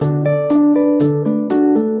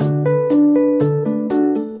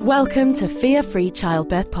Welcome to Fear Free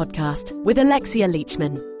Childbirth Podcast with Alexia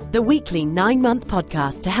Leachman, the weekly 9-month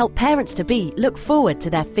podcast to help parents-to-be look forward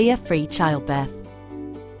to their fear-free childbirth.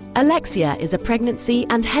 Alexia is a pregnancy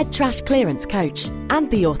and head trash clearance coach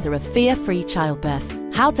and the author of Fear Free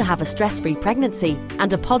Childbirth, How to Have a Stress-Free Pregnancy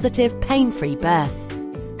and a Positive, Pain-Free Birth.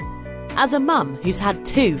 As a mum who's had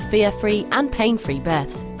 2 fear-free and pain-free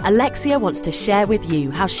births, Alexia wants to share with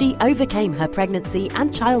you how she overcame her pregnancy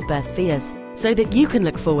and childbirth fears so that you can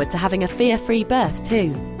look forward to having a fear-free birth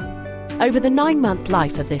too. Over the 9-month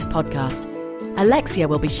life of this podcast, Alexia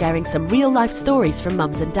will be sharing some real-life stories from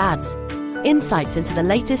mums and dads, insights into the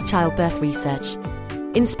latest childbirth research,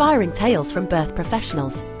 inspiring tales from birth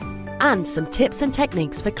professionals, and some tips and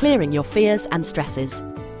techniques for clearing your fears and stresses.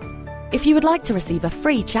 If you would like to receive a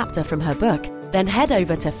free chapter from her book, then head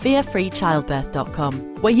over to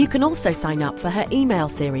fearfreechildbirth.com, where you can also sign up for her email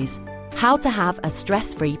series, How to Have a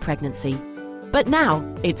Stress-Free Pregnancy. But now,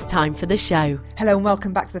 it's time for the show. Hello and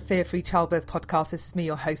welcome back to the Fear Free Childbirth Podcast. This is me,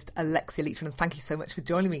 your host, Alexia Leachman, and thank you so much for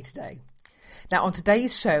joining me today. Now, on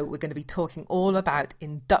today's show, we're going to be talking all about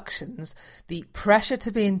inductions, the pressure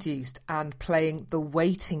to be induced, and playing the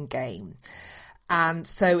waiting game. And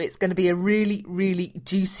so it's going to be a really, really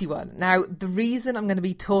juicy one. Now, the reason I'm going to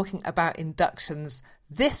be talking about inductions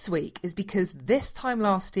this week is because this time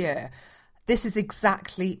last year, this is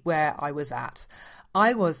exactly where I was at.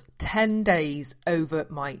 I was 10 days over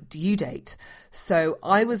my due date, so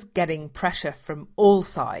I was getting pressure from all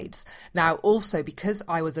sides. Now, also because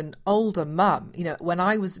I was an older mum, when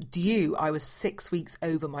I was due, I was 6 weeks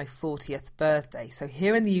over my 40th birthday. So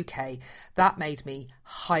here in the UK, that made me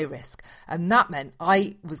high risk. And that meant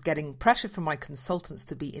I was getting pressure from my consultants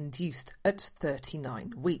to be induced at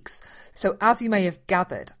 39 weeks. So as you may have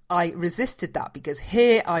gathered, I resisted that because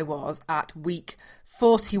here I was at week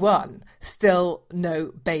 41, still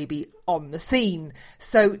no baby on the scene.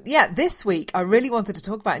 So this week I really wanted to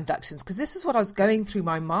talk about inductions because this is what I was going through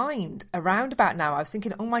my mind around about now. I was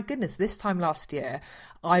thinking, oh my goodness, this time last year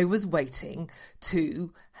I was waiting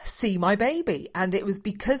to see my baby, and it was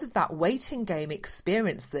because of that waiting game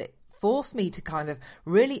experience that forced me to kind of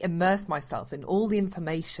really immerse myself in all the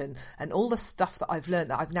information and all the stuff that I've learned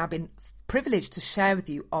that I've now been privileged to share with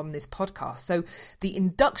you on this podcast. So the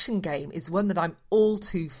induction game is one that I'm all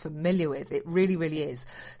too familiar with. It really, really is.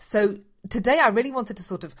 So today I really wanted to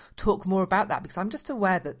sort of talk more about that because I'm just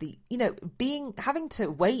aware that having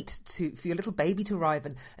to wait for your little baby to arrive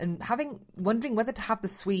and wondering whether to have the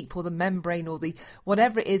sweep or the membrane or the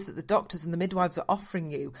whatever it is that the doctors and the midwives are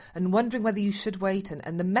offering you, and wondering whether you should wait,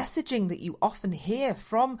 and the messaging that you often hear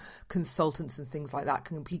from consultants and things like that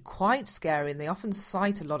can be quite scary, and they often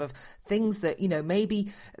cite a lot of things that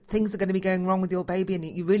maybe things are going to be going wrong with your baby and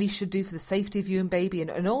you really should do for the safety of you and baby,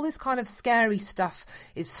 and all this kind of scary stuff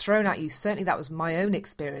is thrown at you. Certainly that was my own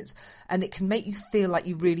experience, and it can make you feel like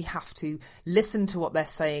you really have to listen to what they're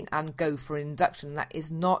saying and go for an induction. That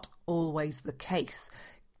is not always the case.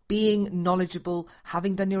 Being knowledgeable,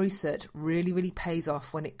 having done your research really, really pays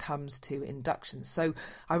off when it comes to inductions. So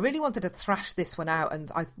I really wanted to thrash this one out,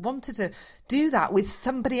 and I wanted to do that with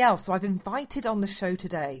somebody else. So I've invited on the show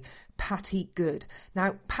today Patty Good.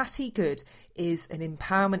 Now, Patty Good is an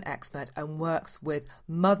empowerment expert and works with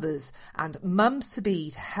mothers and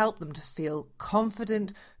mums-to-be to help them to feel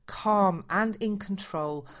confident, calm and in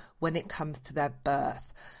control when it comes to their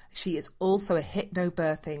birth. She is also a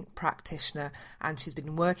hypnobirthing practitioner, and she's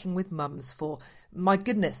been working with mums for, my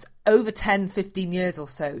goodness, over 10, 15 years or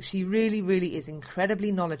so. She really, really is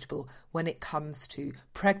incredibly knowledgeable when it comes to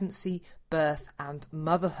pregnancy, birth and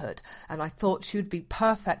motherhood. And I thought she would be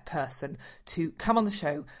perfect person to come on the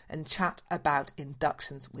show and chat about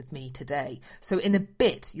inductions with me today. So in a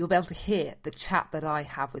bit, you'll be able to hear the chat that I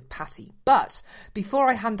have with Patty. But before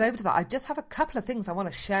I hand over to that, I just have a couple of things I want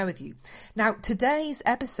to share with you. Now, today's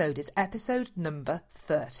episode is episode number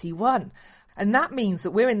 31. And that means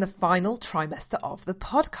that we're in the final trimester of the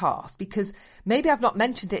podcast, because maybe I've not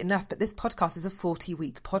mentioned it enough, but this podcast is a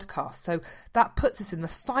 40-week podcast. So that puts us in the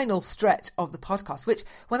final stretch of the podcast, which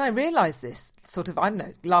when I realised this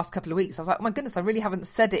last couple of weeks, I was like, oh my goodness, I really haven't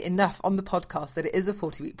said it enough on the podcast that it is a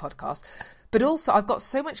 40-week podcast. But also I've got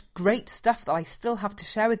so much great stuff that I still have to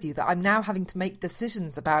share with you that I'm now having to make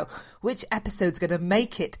decisions about which episode's going to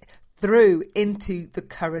make it through into the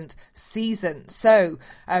current season. So,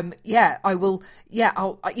 I'll,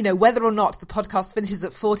 whether or not the podcast finishes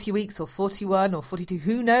at 40 weeks or 41 or 42,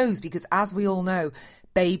 who knows? Because as we all know,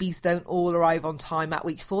 babies don't all arrive on time at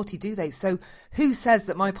week 40, do they? So who says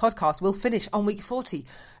that my podcast will finish on week 40?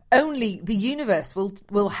 only the universe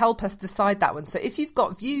will help us decide that one. So if you've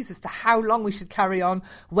got views as to how long we should carry on,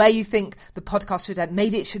 where you think the podcast should end,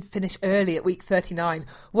 maybe it should finish early at week 39,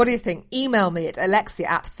 what do you think? Email me at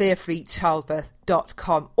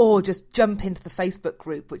alexia@fearfreechildbirth.com, or just jump into the Facebook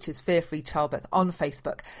group, which is Fear Free Childbirth on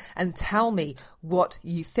Facebook, and tell me what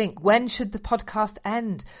you think. When should the podcast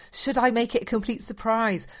end? Should I make it a complete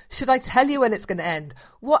surprise? Should I tell you when it's going to end?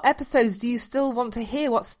 What episodes do you still want to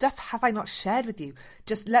hear? What stuff have I not shared with you?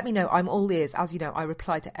 Just let me know. I'm all ears. As you know, I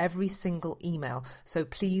reply to every single email, so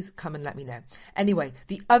please come and let me know. Anyway,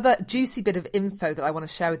 the other juicy bit of info that I want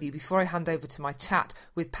to share with you before I hand over to my chat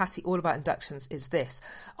with Patty all about inductions is this.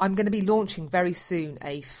 I'm going to be launching very soon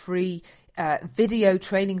a free video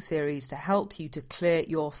training series to help you to clear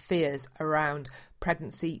your fears around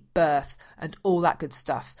pregnancy, birth, and all that good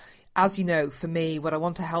stuff. As you know, for me, what I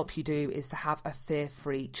want to help you do is to have a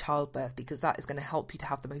fear-free childbirth, because that is going to help you to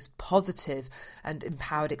have the most positive and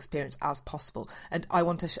empowered experience as possible. And I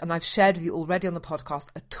want to, and I've shared with you already on the podcast,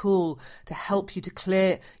 a tool to help you to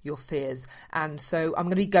clear your fears. And so I'm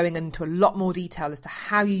going to be going into a lot more detail as to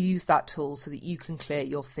how you use that tool so that you can clear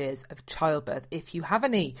your fears of childbirth if you have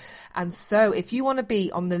any. And so if you want to be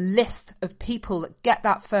on the list of people that get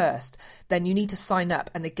that first, then you need to sign up.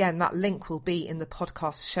 And again, that link will be in the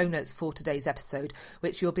podcast show notes for today's episode,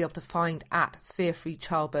 which you'll be able to find at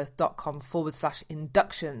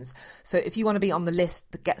fearfreechildbirth.com/inductions. So if you want to be on the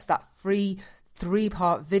list that gets that free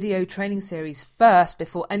 3-part video training series first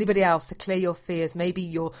before anybody else to clear your fears, maybe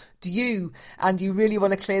you're due and you really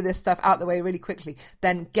want to clear this stuff out the way really quickly,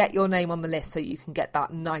 then get your name on the list so you can get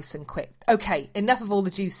that nice and quick. Okay, enough of all the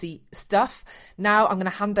juicy stuff. Now I'm going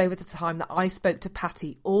to hand over the time that I spoke to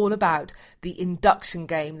Patty all about the induction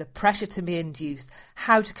game, the pressure to be induced,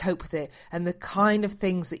 how to cope with it, and the kind of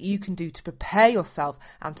things that you can do to prepare yourself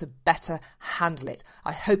and to better handle it.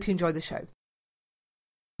 I hope you enjoy the show.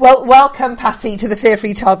 Well, welcome, Patty, to the Fear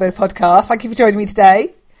Free Childbirth podcast. Thank you for joining me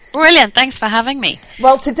today. Brilliant. Thanks for having me.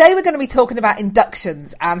 Well, today we're going to be talking about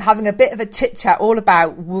inductions and having a bit of a chit-chat all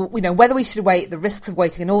about, you know, whether we should wait, the risks of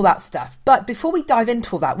waiting and all that stuff. But before we dive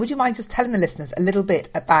into all that, would you mind just telling the listeners a little bit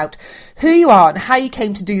about who you are and how you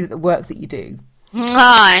came to do the work that you do?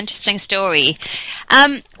 Interesting story.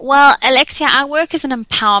 Well, Alexia, I work as an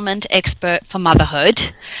empowerment expert for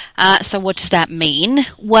motherhood. So what does that mean?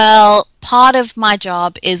 Well, part of my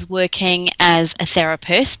job is working as a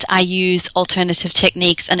therapist. I use alternative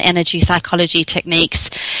techniques and energy psychology techniques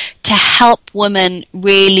to help women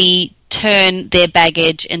really turn their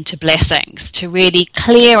baggage into blessings, to really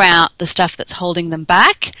clear out the stuff that's holding them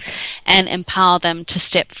back and empower them to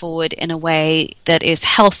step forward in a way that is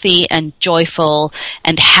healthy and joyful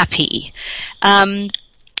and happy.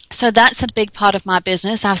 So that's a big part of my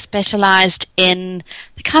business. I've specialized in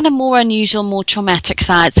the kind of more unusual, more traumatic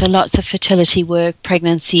side. So lots of fertility work,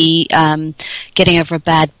 pregnancy, getting over a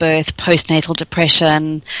bad birth, postnatal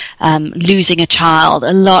depression, losing a child,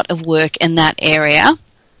 a lot of work in that area.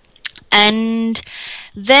 And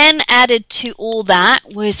then added to all that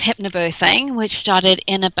was hypnobirthing, which started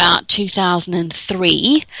in about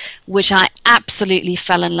 2003, which I absolutely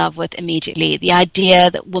fell in love with immediately. The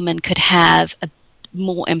idea that women could have a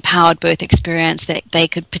more empowered birth experience, that they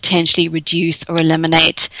could potentially reduce or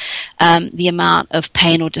eliminate the amount of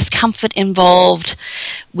pain or discomfort involved,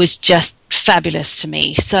 was just fabulous to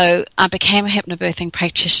me. So I became a hypnobirthing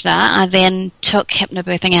practitioner. I then took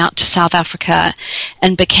hypnobirthing out to South Africa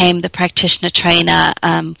and became the practitioner trainer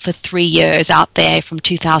for 3 years out there from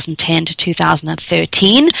 2010 to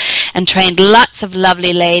 2013, and trained lots of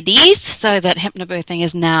lovely ladies, so that hypnobirthing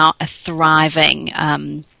is now a thriving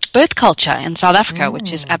birth culture in South Africa,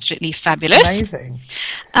 which is absolutely fabulous. Amazing.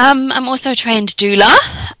 I'm also a trained doula.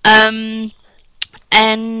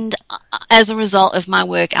 And as a result of my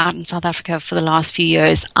work out in South Africa for the last few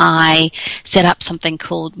years, I set up something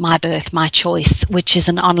called My Birth, My Choice, which is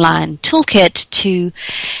an online toolkit to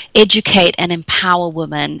educate and empower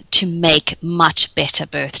women to make much better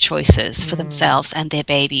birth choices for themselves and their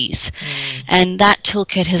babies. And that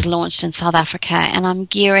toolkit has launched in South Africa, and I'm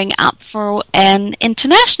gearing up for an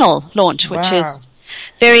international launch, which is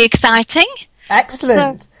very exciting.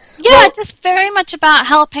 Excellent. So, yeah, just very much about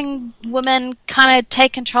helping women kind of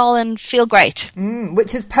take control and feel great.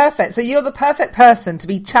 Which is perfect. So you're the perfect person to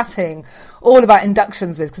be chatting all about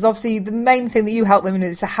inductions with, because obviously the main thing that you help women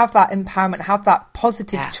is to have that empowerment, have that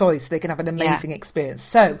positive choice so they can have an amazing experience.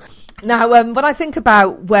 So Now, when I think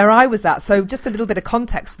about where I was at, so just a little bit of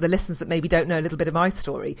context for the listeners that maybe don't know a little bit of my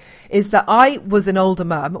story, is that I was an older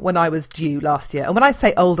mum when I was due last year. And when I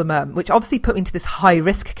say older mum, which obviously put me into this high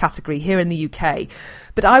risk category here in the UK,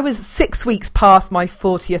 but I was 6 weeks past my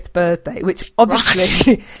 40th birthday, which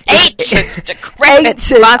obviously... Ancient,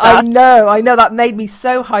 decrepit mother. I know, that made me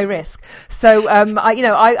so high risk. So,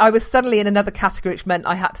 I was suddenly in another category, which meant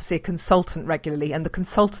I had to see a consultant regularly. And the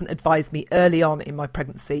consultant advised me early on in my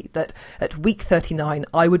pregnancy that at week 39,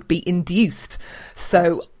 I would be induced.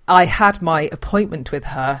 So I had my appointment with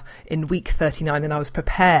her in week 39 and I was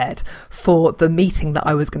prepared for the meeting that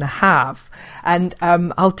I was going to have. And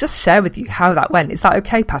I'll just share with you how that went. Is that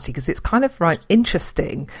okay, Patty? Because it's kind of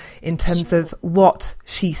interesting in terms of what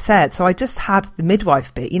she said. So I just had the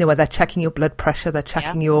midwife bit, where they're checking your blood pressure, they're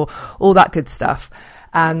checking your, all that good stuff.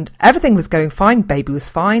 And everything was going fine. Baby was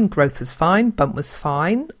fine. Growth was fine. Bump was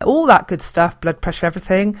fine. All that good stuff. Blood pressure,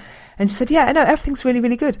 everything. And she said, yeah, no, everything's really,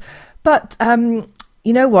 really good. But,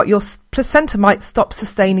 you know what? Your placenta might stop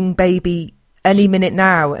sustaining baby any minute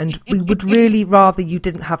now. And we would really rather you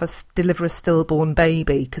didn't have deliver a stillborn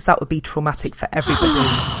baby because that would be traumatic for everybody.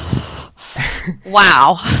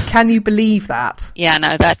 Wow. Can you believe that? Yeah,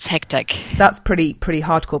 no, that's hectic. That's pretty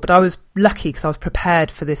hardcore. But I was lucky because I was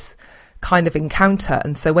prepared for this kind of encounter.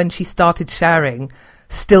 And so when she started sharing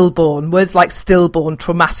stillborn, words like stillborn,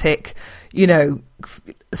 traumatic,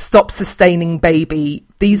 stop sustaining baby,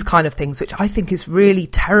 these kind of things, which I think is really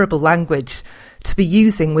terrible language to be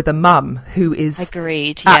using with a mum who is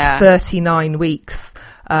at 39 weeks.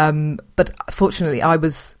 But fortunately I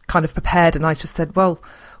was kind of prepared and I just said, well,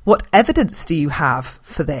 what evidence do you have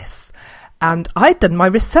for this? And I'd done my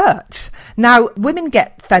research. Now, women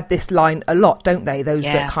get fed this line a lot, don't they? Those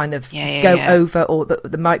that kind of go over or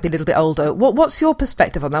that might be a little bit older. What's your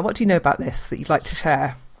perspective on that? What do you know about this that you'd like to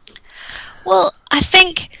share? Well, I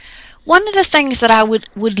think one of the things that I would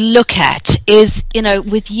look at is,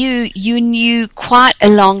 with you knew quite a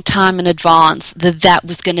long time in advance that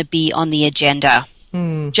was going to be on the agenda.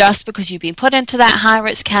 Just because you've been put into that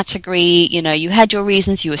high-risk category, you had your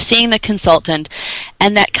reasons, you were seeing the consultant,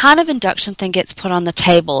 and that kind of induction thing gets put on the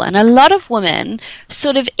table. And a lot of women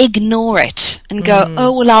sort of ignore it and go,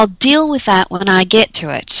 oh, well, I'll deal with that when I get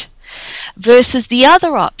to it. Versus the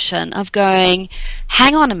other option of going,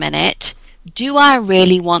 hang on a minute, do I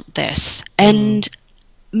really want this? And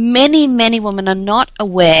many, many women are not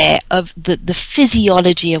aware of the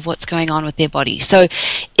physiology of what's going on with their body. So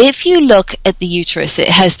if you look at the uterus, it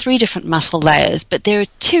has 3 different muscle layers, but there are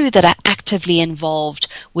 2 that are actively involved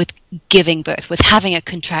with giving birth, with having a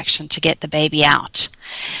contraction to get the baby out.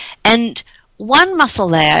 And one muscle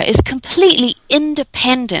layer is completely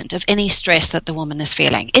independent of any stress that the woman is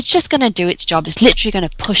feeling. It's just going to do its job. It's literally going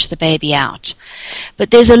to push the baby out.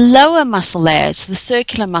 But there's a lower muscle layer, it's the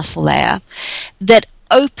circular muscle layer, that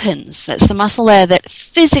opens. That's the muscle layer that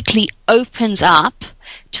physically opens up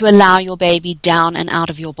to allow your baby down and out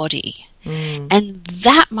of your body. And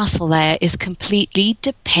that muscle layer is completely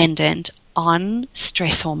dependent on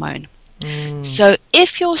stress hormone. So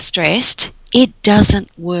if you're stressed, it doesn't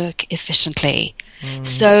work efficiently.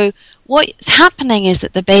 So what's happening is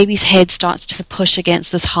that the baby's head starts to push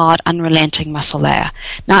against this hard, unrelenting muscle layer.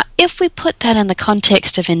 Now, if we put that in the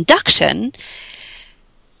context of induction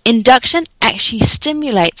actually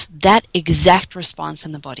stimulates that exact response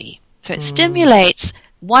in the body. So it stimulates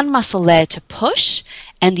one muscle layer to push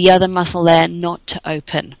and the other muscle layer not to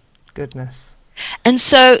open. Goodness. And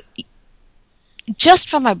so just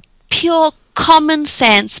from a pure common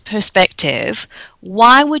sense perspective,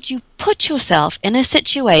 why would you put yourself in a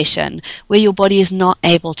situation where your body is not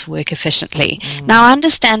able to work efficiently? Now, I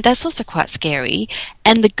understand that's also quite scary,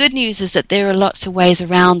 and the good news is that there are lots of ways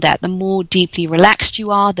around that. The more deeply relaxed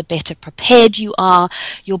you are, the better prepared you are.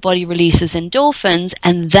 Your body releases endorphins,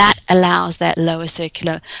 and that allows that lower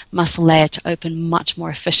circular muscle layer to open much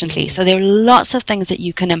more efficiently. So there are lots of things that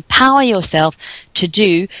you can empower yourself to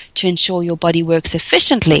do to ensure your body works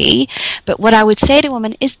efficiently. But what I would say to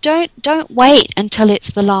women is don't wait until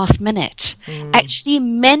it's the last minute. Actually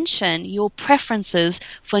mention your preferences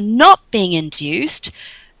for not being induced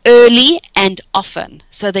early and often,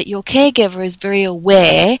 so that your caregiver is very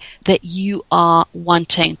aware that you are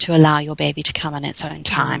wanting to allow your baby to come in its own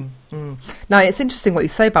time. Now, it's interesting what you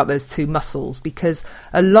say about those two muscles, because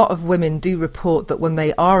a lot of women do report that when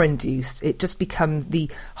they are induced, it just becomes, the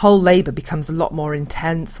whole labour becomes a lot more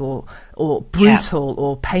intense or brutal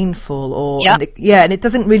or painful and it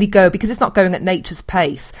doesn't really go, because it's not going at nature's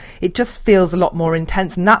pace. It just feels a lot more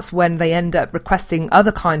intense, and that's when they end up requesting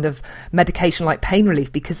other kind of medication like pain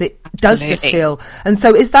relief, because it does just feel. And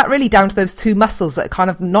so is that really down to those two muscles that are kind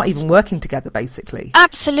of not even working together, basically?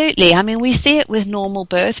 Absolutely. I mean, we see it with normal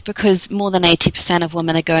birth, because more than 80% of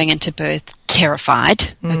women are going into birth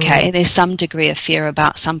terrified. Okay, there's some degree of fear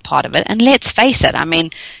about some part of it, and let's face it, I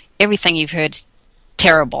mean, everything you've heard is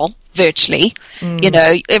terrible, virtually.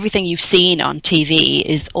 Everything you've seen on TV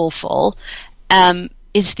is awful.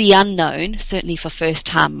 It's the unknown, certainly for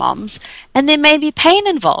first-time moms, and there may be pain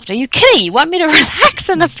involved. Are you kidding? You want me to relax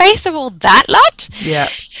in the face of all that lot? Yeah.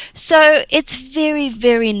 So it's very,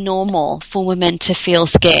 very normal for women to feel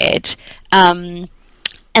scared.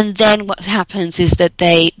 And then what happens is that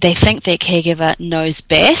they think their caregiver knows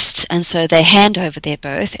best, and so they hand over their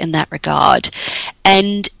birth in that regard.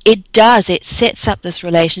 And it sets up this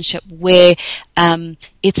relationship where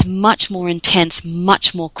it's much more intense,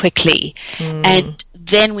 much more quickly. And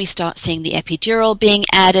then we start seeing the epidural being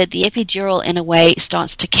added. The epidural, in a way,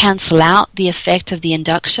 starts to cancel out the effect of the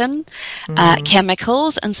induction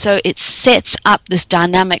chemicals. And so it sets up this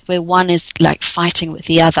dynamic where one is like fighting with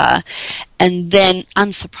the other. And then,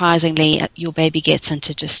 unsurprisingly, your baby gets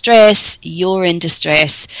into distress, you're in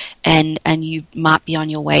distress, and you might be on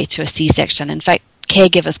your way to a C-section. In fact,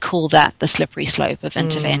 caregivers call that the slippery slope of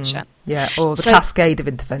intervention. Yeah, or the cascade of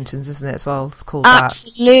interventions, isn't it, as well? It's called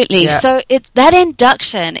absolutely. that. So that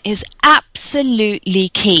induction is absolutely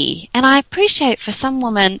key. And I appreciate for some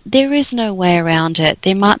women, there is no way around it.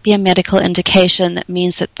 There might be a medical indication that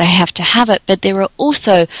means that they have to have it, but there are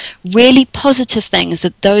also really positive things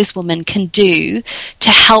that those women can do to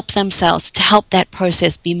help themselves, to help that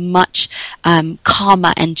process be much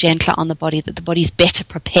calmer and gentler on the body, that the body's better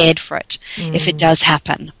prepared for it if it does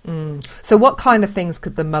happen. So what kind of things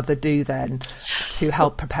could the mother do then to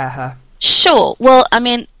help prepare her? Sure. Well, I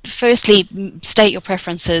mean, firstly, state your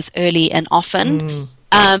preferences early and often.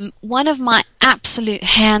 One of my absolute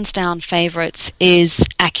hands down favorites is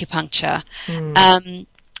acupuncture.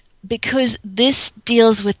 Because this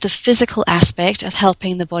deals with the physical aspect of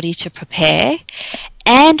helping the body to prepare,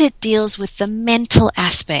 and it deals with the mental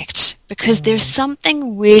aspect, because there's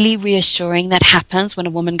something really reassuring that happens when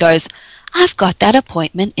a woman goes, I've got that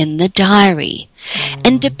appointment in the diary.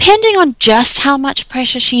 And depending on just how much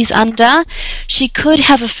pressure she's under, she could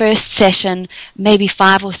have a first session maybe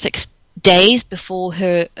 5 or 6 days before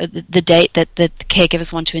the date that the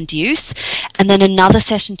caregivers want to induce, and then another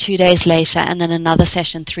session 2 days later, and then another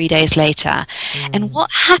session 3 days later. And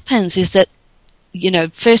what happens is that,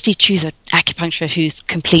 firstly, choose an acupuncturist who's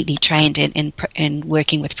completely trained in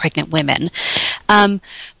working with pregnant women,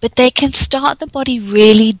 but they can start the body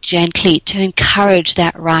really gently to encourage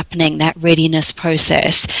that ripening, that readiness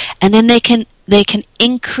process, and then they can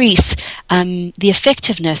increase the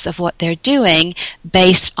effectiveness of what they're doing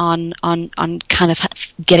based on kind of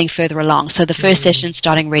getting further along. So the first session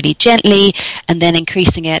starting really gently, and then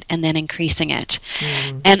increasing it, and then increasing it.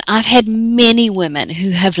 And I've had many women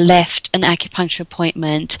who have left an acupuncture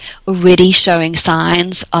appointment already showing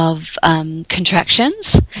signs of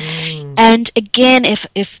contractions. And again, if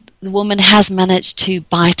the woman has managed to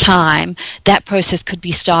buy time, that process could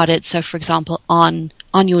be started. So, for example, on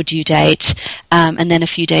your due date, and then a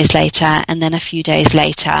few days later, and then a few days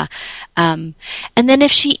later. And then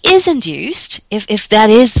if she is induced, if that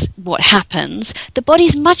is what happens, the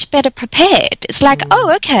body's much better prepared. It's like,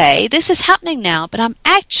 oh, okay, this is happening now, but I'm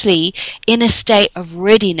actually in a state of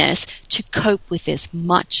readiness to cope with this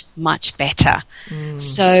much, much better.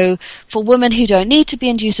 So for women who don't need to be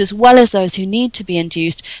induced, as well as those who need to be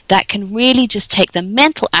induced, that can really just take the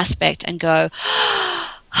mental aspect and go,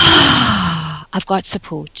 I've got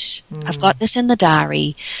support. I've got this in the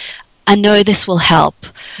diary. I know this will help.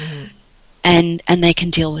 And they can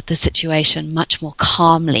deal with the situation much more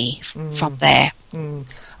calmly from there.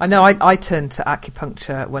 I know I turned to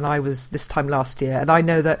acupuncture when I was this time last year, and I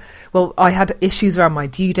know that, well, I had issues around my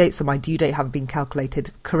due date, so my due date hadn't been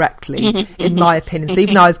calculated correctly, in my opinion. So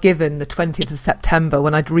even though I was given the 20th of September,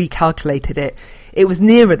 when I'd recalculated it, it was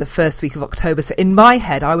nearer the first week of October. So in my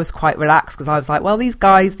head, I was quite relaxed, because I was like, well, these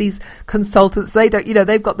guys, these consultants, they don't,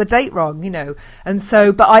 they've got the date wrong, And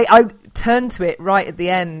so, but I turned to it right at the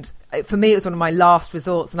end. For me, it was one of my last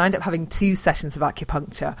resorts, and I ended up having 2 sessions of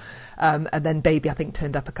acupuncture. and then baby, I think,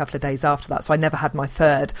 turned up a couple of days after that, so I never had my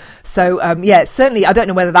third. So certainly I don't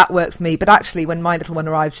know whether that worked for me, but actually when my little one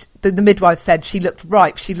arrived, the midwife said she looked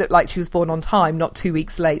ripe. She looked like she was born on time, not 2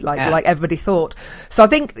 weeks late, like everybody thought. So I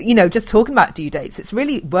think, just talking about due dates, it's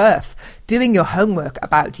really worth doing your homework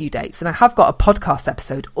about due dates. And I have got a podcast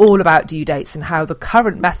episode all about due dates and how the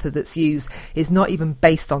current method that's used is not even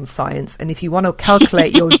based on science. And if you want to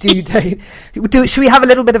calculate your due date, should we have a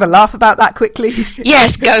little bit of a laugh about that quickly?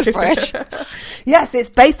 Yes, go for it. Yes, it's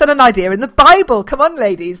based on an idea in the Bible. Come on,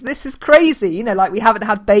 ladies, this is crazy. We haven't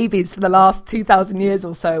had babies for the last 2,000 years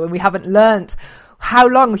or so, and we haven't learnt how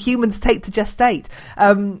long humans take to gestate.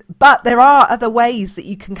 But there are other ways that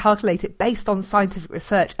you can calculate it based on scientific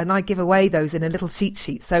research, and I give away those in a little cheat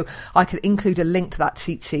sheet. So I could include a link to that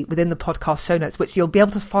cheat sheet within the podcast show notes, which you'll be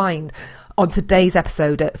able to find on today's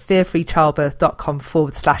episode at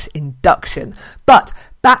fearfreechildbirth.com/induction. But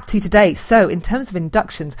back to today. So in terms of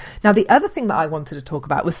inductions, now the other thing that I wanted to talk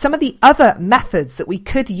about was some of the other methods that we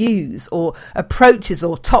could use, or approaches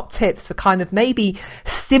or top tips for kind of maybe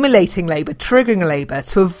stimulating labour, triggering labour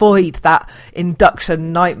to avoid that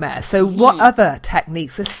induction nightmare. So what other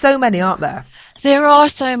techniques? There's so many, aren't there? There are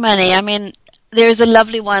so many. I mean, there's a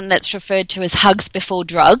lovely one that's referred to as hugs before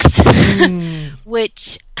drugs,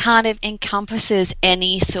 which kind of encompasses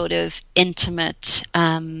any sort of intimate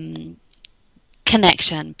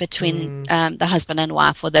connection between the husband and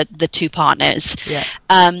wife, or the two partners. Yeah.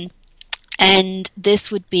 And this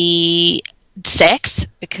would be sex,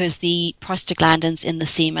 because the prostaglandins in the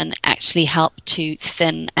semen actually help to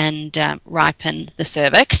thin and ripen the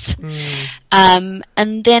cervix.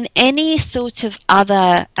 And then any sort of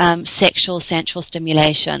other sexual sensual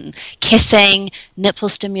stimulation, kissing, nipple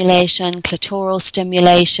stimulation, clitoral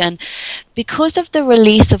stimulation, because of the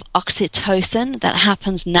release of oxytocin that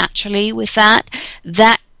happens naturally with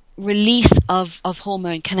that release of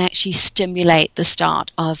hormone can actually stimulate the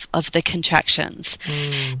start of the contractions.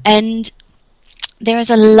 And there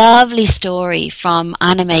is a lovely story from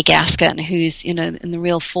Anna May Gaskin, who's, in the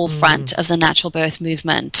real forefront of the natural birth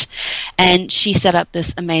movement. And she set up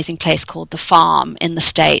this amazing place called The Farm in the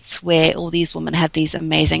States, where all these women have these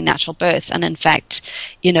amazing natural births. And in fact,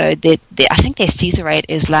 I think their Caesar rate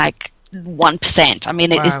is like 1%. I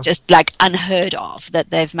mean, it is just like unheard of that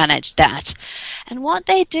they've managed that. And what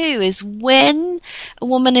they do is, when a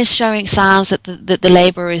woman is showing signs that the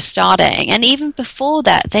labor is starting, and even before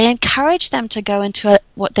that, they encourage them to go into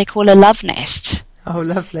what they call a love nest. Oh,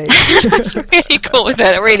 lovely. That's really cool.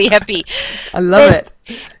 They're really happy. I love it.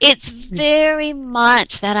 It's very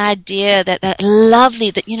much that idea that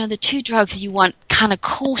lovely, that, the two drugs you want kind of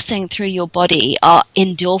coursing through your body are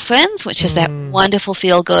endorphins, which is that wonderful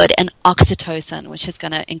feel good, and oxytocin, which is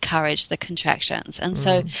going to encourage the contractions. And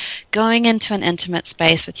so going into an intimate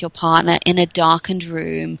space with your partner in a darkened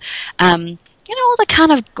room, all the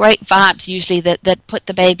kind of great vibes usually that put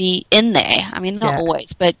the baby in there. I mean, not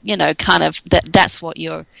always, but, kind of that's what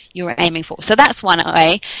you're aiming for. So that's one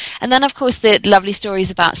way. And then, of course, the lovely stories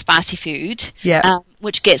about spicy food,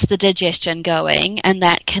 which gets the digestion going, and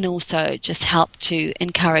that can also just help to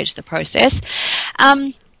encourage the process.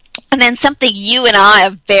 And then something you and I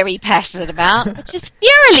are very passionate about, which is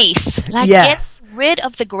fear release. Get rid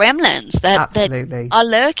of the gremlins that are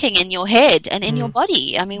lurking in your head and in your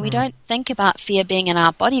body. I mean, we don't think about fear being in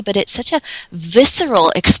our body, but it's such a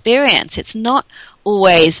visceral experience. It's not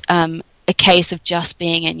always a case of just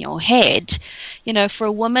being in your head. For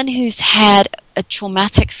a woman who's had a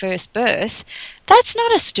traumatic first birth, that's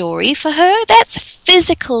not a story for her. That's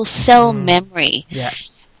physical cell memory. Yeah.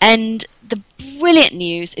 And the brilliant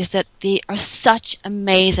news is that there are such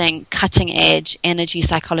amazing cutting-edge energy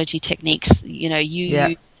psychology techniques. You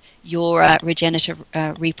use your regenerative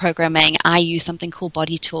reprogramming. I use something called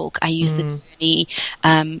Body Talk. I use the Journey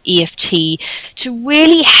EFT to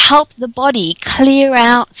really help the body clear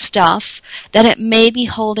out stuff that it may be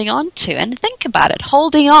holding on to. And think about it,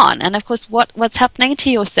 holding on. And, of course, what's happening to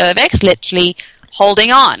your cervix? Literally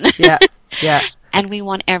holding on. Yeah, yeah. And we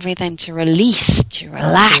want everything to release, to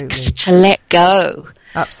relax, to let go.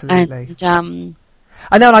 Absolutely. And,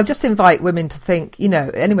 I know, and I just invite women to think,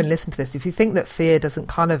 anyone listen to this, if you think that fear doesn't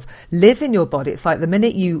kind of live in your body, it's like the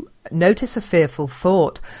minute you notice a fearful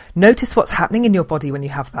thought, notice what's happening in your body when you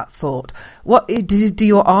have that thought. What do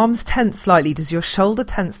your arms tense slightly? Does your shoulder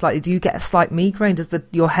tense slightly? Do you get a slight migraine? Does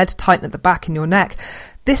your head tighten at the back in your neck?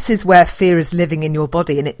 This is where fear is living in your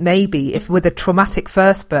body, and it may be, if with a traumatic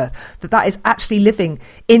first birth, that is actually living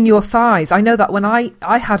in your thighs. I know that when I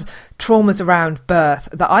had traumas around birth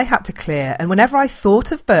that I had to clear, and whenever I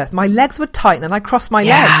thought of birth, my legs would tighten and I crossed my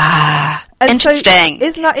legs. Interesting. So,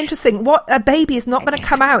 isn't that interesting? What a baby is not going to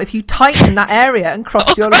come out if you tighten that area and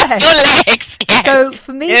cross your Cross legs. your legs. Yes. So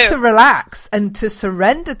for me to relax and to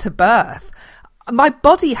surrender to birth, my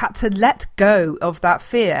body had to let go of that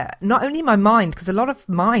fear. Not only my mind, because a lot of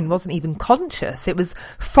mine wasn't even conscious. It was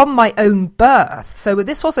from my own birth. So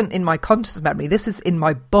this wasn't in my conscious memory. This is in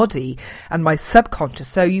my body and my subconscious.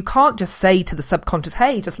 So you can't just say to the subconscious,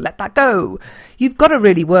 hey, just let that go. You've got to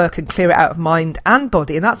really work and clear it out of mind and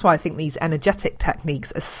body. And that's why I think these energetic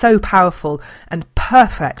techniques are so powerful and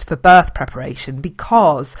perfect for birth preparation,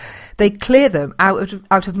 because they clear them out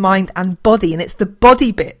of mind and body. And it's the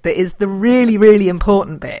body bit that is the really, really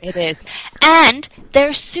important bit. It is. And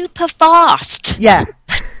they're super fast. Yeah.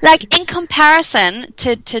 Like, in comparison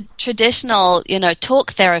to traditional,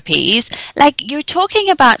 talk therapies, like, you're talking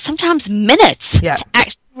about sometimes minutes to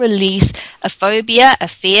actually release a phobia, a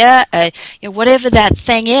fear, whatever that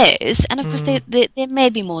thing is. And of course, there may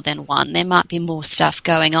be more than one. There might be more stuff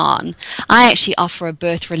going on. I actually offer a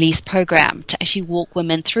birth release program to actually walk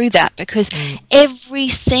women through that, because every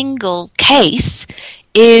single case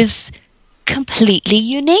is completely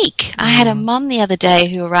unique. I had a mum the other day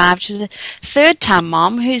who arrived. She was a third-time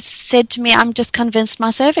mom who said to me, I'm just convinced my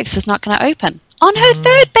cervix is not going to open. On her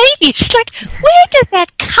third baby. She's like, where did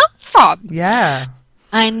that come from? Yeah.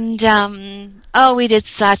 And, we did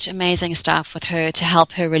such amazing stuff with her to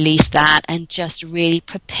help her release that and just really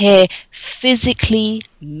prepare physically,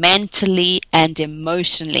 mentally, and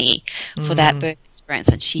emotionally for that birth experience.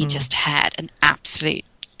 And she just had an absolute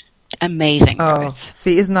amazing birth.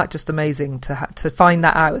 See, isn't that just amazing to find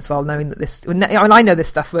that out as well, knowing that this, I mean, I know this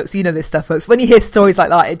stuff works, you know this stuff works. When you hear stories like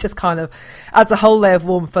that, it just kind of adds a whole layer of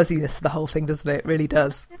warm fuzziness to the whole thing, doesn't it? It really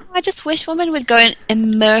does. I just wish women would go and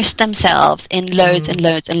immerse themselves in loads and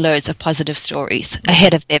loads and loads of positive stories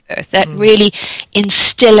ahead of their birth. That really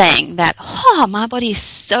instilling that, my body is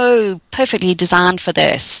so perfectly designed for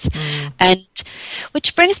this. And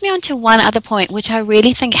which brings me on to one other point, which I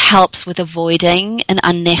really think helps with avoiding an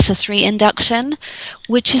unnecessary induction,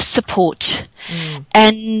 which is support.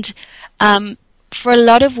 And for a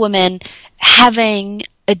lot of women, having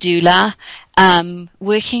a doula,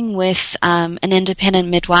 working with an independent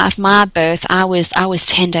midwife. My birth, I was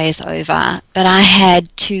 10 days over, but I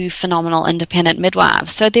had 2 phenomenal independent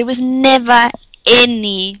midwives. So there was never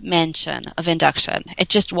any mention of induction. It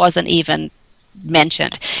just wasn't even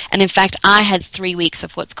mentioned. And in fact, I had 3 weeks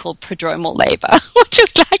of what's called prodromal labor, which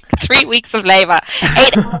is like 3 weeks of labor,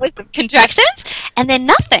 8 hours of contractions, and then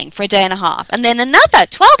nothing for a day and a half, and then another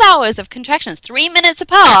 12 hours of contractions, 3 minutes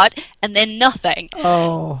apart, and then nothing.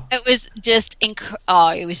 It was just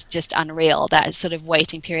it was just unreal, that sort of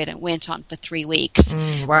waiting period. It went on for 3 weeks.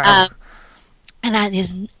 Wow. And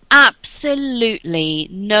there's absolutely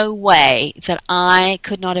no way that I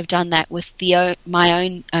could not have done that with my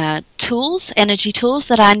own tools, energy tools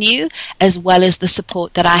that I knew, as well as the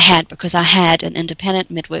support that I had, because I had an independent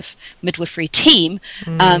midwifery team.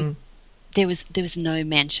 There was no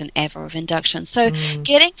mention ever of induction. So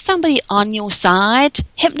getting somebody on your side,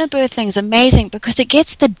 hypnobirthing is amazing because it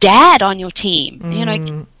gets the dad on your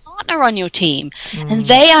team. Partner on your team, and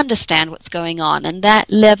they understand what's going on, and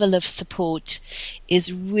that level of support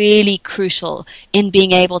is really crucial in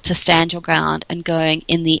being able to stand your ground and going,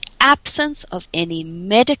 in the absence of any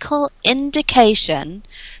medical indication,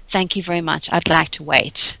 thank you very much, I'd like to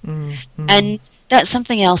wait. And that's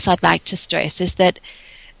something else I'd like to stress, is that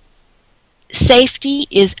safety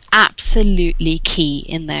is absolutely key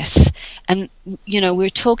in this. And, we're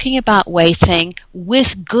talking about waiting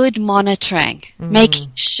with good monitoring,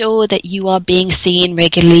 making sure that you are being seen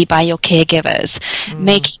regularly by your caregivers,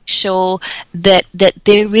 making sure that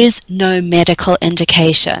there is no medical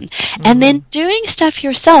indication, and then doing stuff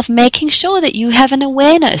yourself, making sure that you have an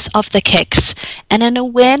awareness of the kicks and an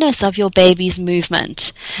awareness of your baby's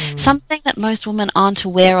movement. Something that most women aren't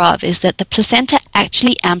aware of is that the placenta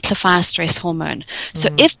actually amplifies stress hormone. So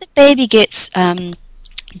if the baby gets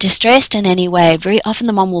distressed in any way, very often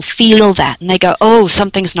the mom will feel that, and they go,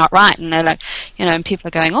 something's not right, and they're like, and people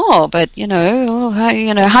are going, but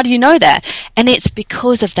how do you know that? And it's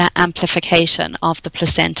because of that amplification of the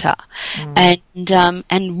placenta. And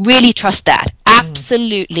really trust that.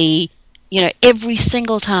 Absolutely. Every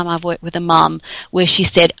single time I've worked with a mum where she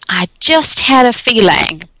said, I just had a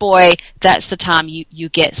feeling, boy, that's the time you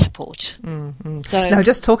get support. So now,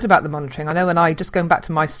 just talking about the monitoring, I know going back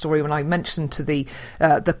to my story, when I mentioned to the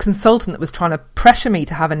consultant that was trying to pressure me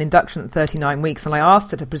to have an induction at 39 weeks, and I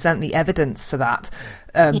asked her to present the evidence for that,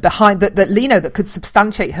 behind that could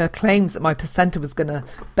substantiate her claims that my placenta was going to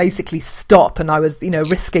basically stop and I was,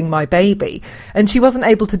 risking my baby. And she wasn't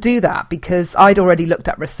able to do that because I'd already looked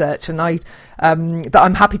at research, and I that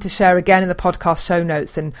I'm happy to share again in the podcast show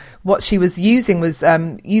notes. And what she was using was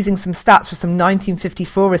using some stats for some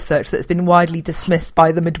 1954 research that's been widely dismissed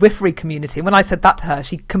by the midwifery community. And when I said that to her,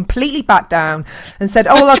 she completely backed down and said,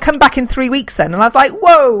 oh, well, I'll come back in 3 weeks then. And I was like,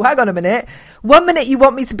 whoa, hang on a minute. 1 minute you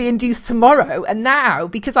want me to be induced tomorrow, and now,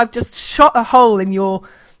 because I've just shot a hole in your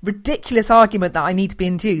ridiculous argument that I need to be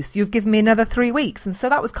induced, you've given me another 3 weeks. And so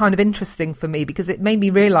that was kind of interesting for me, because it made me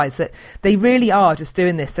realise that they really are just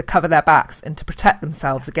doing this to cover their backs and to protect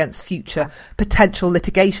themselves against future potential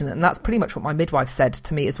litigation. And that's pretty much what my midwife said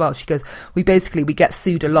to me as well. She goes, we get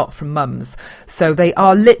sued a lot from mums. So they're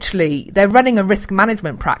running a risk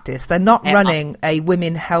management practice. They're not running a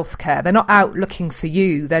women healthcare. They're not out looking for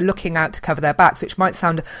you. They're looking out to cover their backs, which might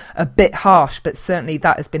sound a bit harsh, but certainly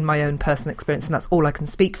that has been my own personal experience, and that's all I can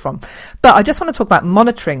speak from. But I just want to talk about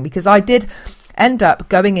monitoring, because I did end up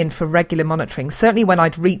going in for regular monitoring. Certainly when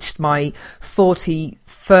I'd reached my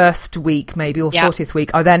 41st week maybe, or 40th week,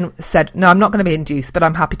 I then said, no, I'm not going to be induced, but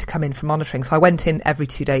I'm happy to come in for monitoring. So I went in every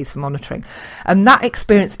 2 days for monitoring. And that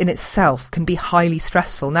experience in itself can be highly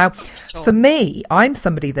stressful. Now, for me, I'm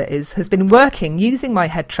somebody that has been working using my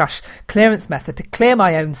head trash clearance method to clear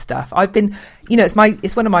my own stuff. I've been,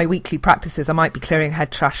 it's one of my weekly practices. I might be clearing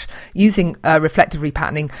head trash using reflective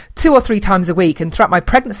repatterning 2 or 3 times a week. And throughout my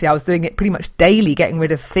pregnancy, I was doing it pretty much daily, getting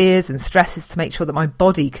rid of fears and stresses to make sure that my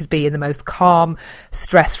body could be in the most calm,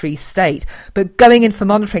 stress-free state. But going in for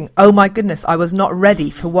monitoring, oh my goodness, I was not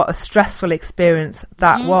ready for what a stressful experience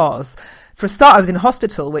that was. For a start, I was in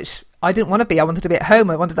hospital, which I didn't want to be. I wanted to be at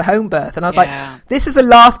home. I wanted a home birth. And I was like, this is the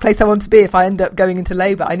last place I want to be if I end up going into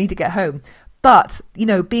labour. I need to get home. But,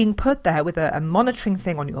 being put there with a monitoring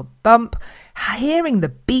thing on your bump, hearing the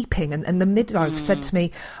beeping, and the midwife said to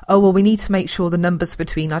me, oh, well, we need to make sure the number's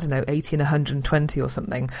between, 80 and 120 or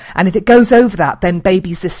something. And if it goes over that, then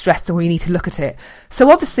baby's distressed and we need to look at it.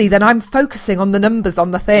 So obviously then I'm focusing on the numbers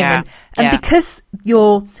on the thing. And because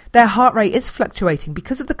their heart rate is fluctuating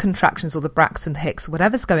because of the contractions or the Braxton Hicks,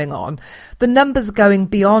 whatever's going on, the numbers are going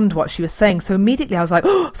beyond what she was saying. So immediately I was like,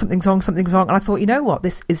 oh, something's wrong. And I thought, you know what,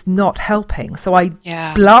 this is not helping. So I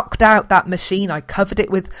blocked out that machine. I covered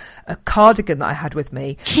it with a cardigan that I had with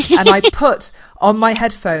me, and I put on my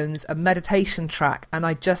headphones a meditation track, and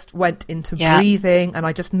I just went into breathing, and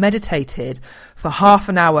I just meditated for half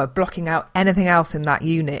an hour, blocking out anything else in that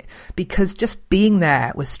unit, because just being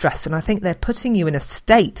there was stressful. And I think they're putting you in a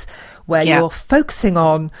state where you're focusing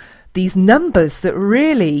on these numbers that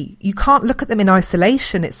really, you can't look at them in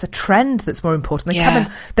isolation. It's a trend that's more important. They come and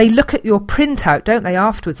they look at your printout, don't they,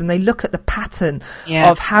 afterwards, and they look at the pattern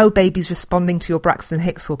of how baby's responding to your Braxton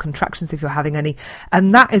Hicks or contractions if you're having any.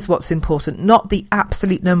 And that is what's important, not the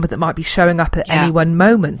absolute number that might be showing up at any one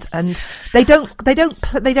moment. And they don't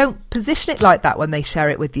position it like that when they share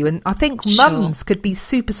it with you. And I think mums could be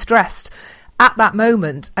super stressed at that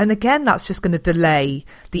moment, and again, that's just going to delay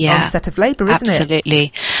the onset of labour, isn't it?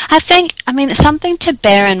 Absolutely. Something to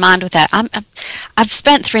bear in mind with that. I've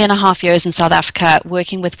spent 3.5 years in South Africa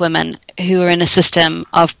working with women who are in a system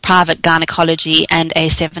of private gynecology and a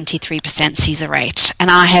 73% Caesar rate,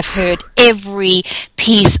 and I have heard every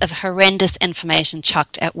piece of horrendous information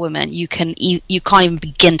chucked at women you can't even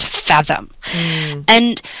begin to fathom.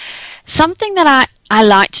 And something that I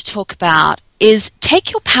like to talk about is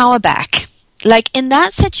take your power back. Like in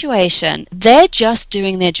that situation, they're just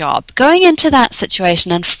doing their job. Going into that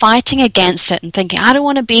situation and fighting against it and thinking, I don't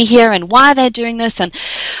want to be here, and why they're doing this, and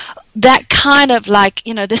that kind of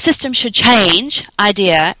the system should change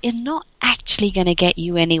idea is not actually going to get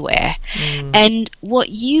you anywhere. And what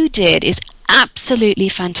you did is absolutely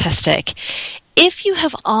fantastic. If you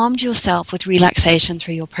have armed yourself with relaxation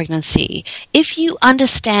through your pregnancy, if you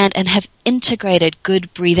understand and have integrated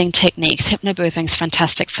good breathing techniques, hypnobirthing is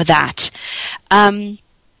fantastic for that.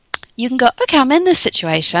 You can go, okay, I'm in this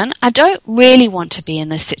situation. I don't really want to be in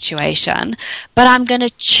this situation, but I'm going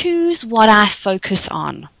to choose what I focus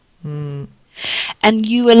on. And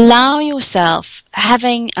you allow yourself,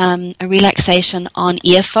 having a relaxation on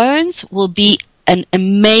earphones will be an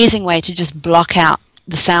amazing way to just block out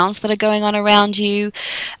the sounds that are going on around you.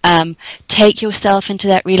 Take yourself into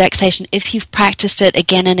that relaxation. If you've practiced it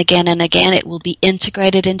again and again and again, it will be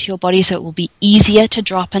integrated into your body, so it will be easier to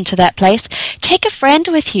drop into that place. Take a friend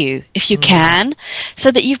with you if you can,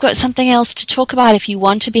 so that you've got something else to talk about if you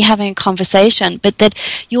want to be having a conversation, but that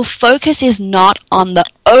your focus is not on the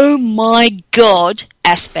oh my God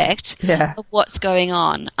aspect of what's going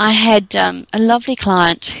on. I had a lovely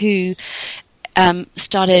client who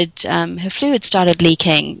her fluid started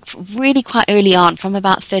leaking really quite early on, from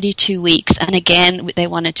about 32 weeks. And again, they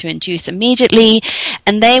wanted to induce immediately,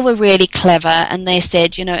 and they were really clever, and they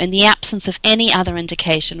said, in the absence of any other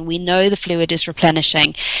indication, we know the fluid is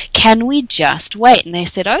replenishing. Can we just wait? And they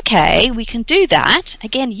said, okay, we can do that.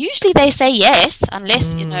 Again, usually they say yes,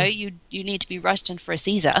 unless, you need to be rushed in for a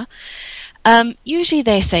Caesar. Usually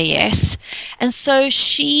they say yes. And so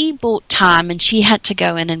she bought time, and she had to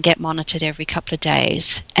go in and get monitored every couple of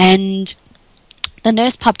days. And the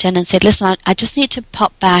nurse popped in and said, listen, I just need to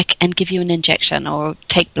pop back and give you an injection or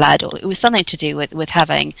take blood, or it was something to do with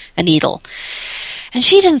having a needle. And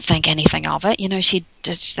she didn't think anything of it.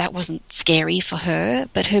 That wasn't scary for her.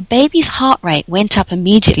 But her baby's heart rate went up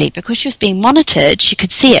immediately because she was being monitored. She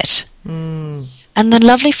could see it. And the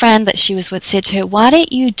lovely friend that she was with said to her, why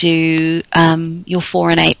don't you do your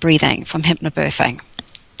 4 and 8 breathing from hypnobirthing?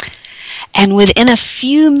 And within a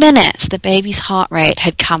few minutes, the baby's heart rate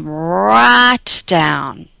had come right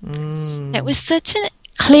down. It was such a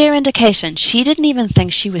clear indication. She didn't even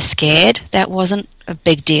think she was scared. That wasn't a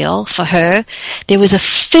big deal for her. There was a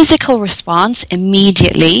physical response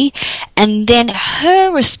immediately, and then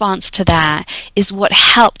her response to that is what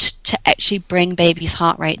helped to actually bring baby's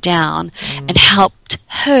heart rate down and helped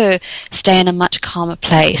her stay in a much calmer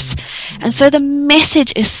place. And so the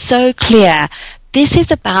message is so clear. This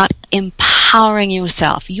is about empowering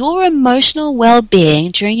yourself. Your emotional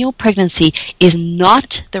well-being during your pregnancy is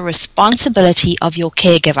not the responsibility of your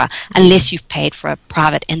caregiver, unless you've paid for a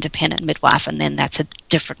private independent midwife, and then that's a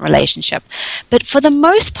different relationship. But for the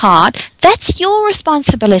most part, that's your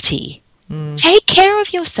responsibility. Take care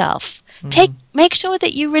of yourself. Make sure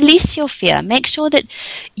that you release your fear. Make sure that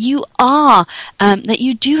you that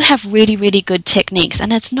you do have really, really good techniques.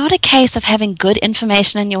 And it's not a case of having good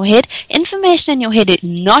information in your head. Information in your head is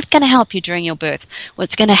not going to help you during your birth.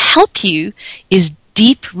 What's going to help you is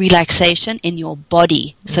deep relaxation in your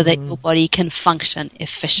body, so that your body can function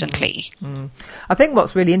efficiently. I think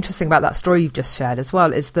what's really interesting about that story you've just shared as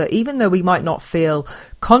well is that even though we might not feel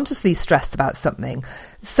consciously stressed about something,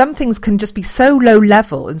 some things can just be so low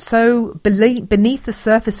level and so beneath the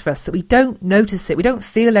surface for us that we don't notice it. We don't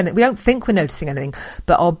feel anything. We don't think we're noticing anything,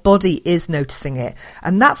 but our body is noticing it.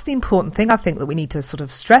 And that's the important thing I think that we need to sort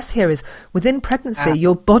of stress here is within pregnancy,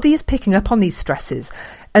 your body is picking up on these stresses.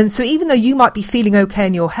 And so even though you might be feeling okay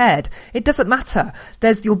in your head, it doesn't matter.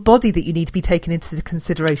 There's your body that you need to be taken into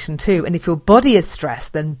consideration too. And if your body is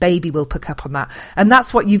stressed, then baby will pick up on that. And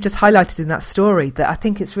that's what you've just highlighted in that story, that I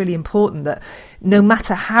think it's really important that no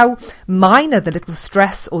matter how minor the little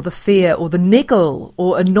stress or the fear or the niggle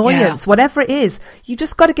or annoyance, whatever it is, you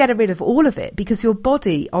just got to get rid of all of it, because your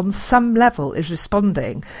body on some level is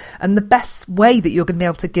responding. And the best way that you're going to be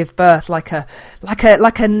able to give birth like a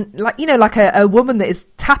woman that is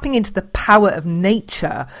tapping into the power of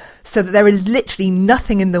nature, so that there is literally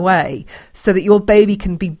nothing in the way, so that your baby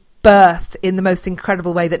can be birthed in the most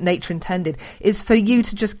incredible way that nature intended, is for you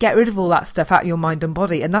to just get rid of all that stuff out of your mind and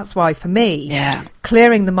body. And that's why for me,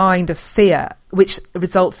 clearing the mind of fear, which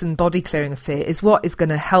results in body clearing of fear, is what is going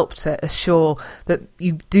to help to assure that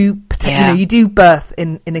you do you do birth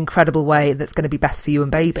in an incredible way that's going to be best for you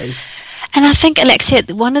and baby. And I think, Alexia,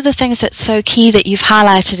 one of the things that's so key that you've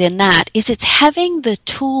highlighted in that is it's having the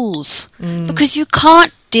tools, because you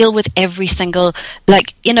can't deal with every single,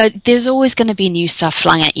 there's always going to be new stuff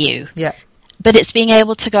flung at you. Yeah. But it's being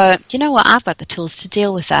able to go, you know what, I've got the tools to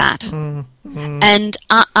deal with that. And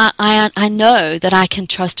I know that I can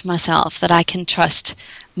trust myself, that I can trust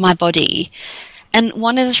my body. And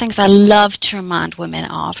one of the things I love to remind women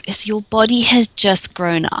of is your body has just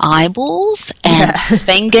grown eyeballs and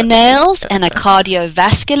fingernails and a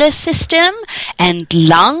cardiovascular system and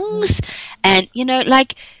lungs. And,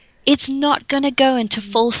 it's not going to go into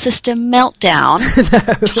full system meltdown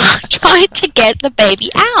trying to get the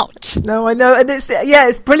baby out. No, I know. And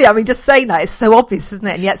it's brilliant. I mean, just saying that is so obvious, isn't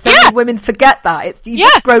it? And yet so many women forget that. You've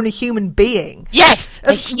just grown a human being. Yes,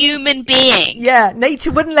 a human being. Yeah,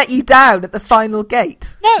 nature wouldn't let you down at the final gate.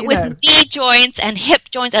 No, with knee joints and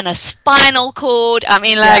hip joints and a spinal cord. I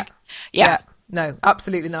mean, No,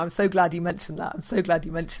 absolutely no. I'm so glad you mentioned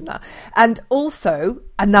that. And also,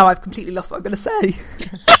 and now I've completely lost what I'm going to say.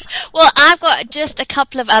 Well, I've got just a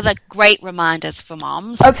couple of other great reminders for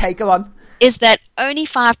moms. Okay, go on. Is that only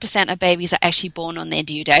 5% of babies are actually born on their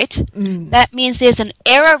due date. That means there's an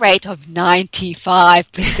error rate of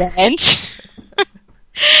 95%.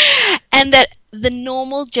 And that the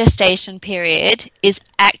normal gestation period is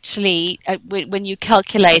actually, when you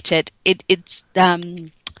calculate it, it's...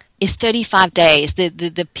 is 35 days,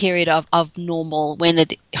 the period of normal, when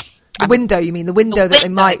it... The window, you mean? The window that they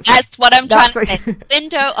might... That's what I'm trying to say. The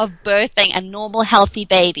window of birthing a normal, healthy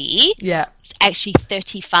baby is actually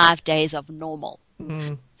 35 days of normal.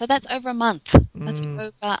 So that's over a month. That's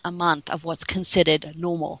over a month of what's considered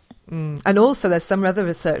normal. And also there's some other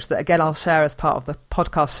research that, again, I'll share as part of the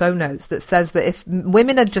podcast show notes that says that if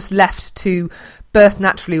women are just left to birth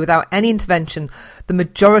naturally without any intervention, the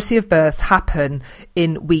majority of births happen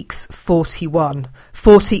in weeks 40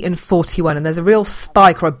 and 41. And there's a real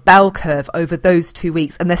spike or a bell curve over those 2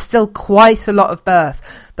 weeks. And there's still quite a lot of births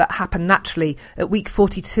that happen naturally at week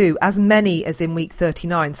 42, as many as in week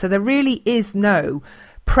 39. So there really is no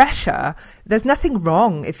pressure. There's nothing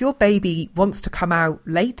wrong. If your baby wants to come out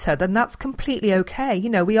later, then that's completely okay. You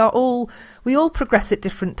know, we all progress at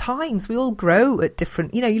different times. We all grow at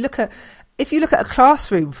different, you know, if you look at a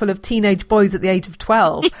classroom full of teenage boys at the age of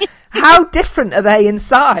 12, how different are they in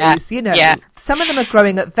size? You know, some of them are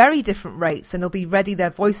growing at very different rates and they'll be ready. Their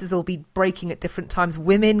voices will be breaking at different times.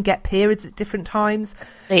 Women get periods at different times.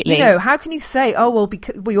 Completely. You know, how can you say, oh, well,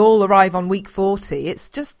 because we all arrive on week 40? It's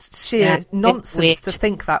just sheer nonsense to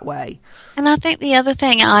think that way. And I think the other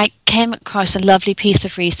thing, I came across a lovely piece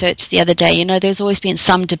of research the other day. You know, there's always been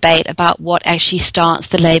some debate about what actually starts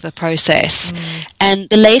the labour process. And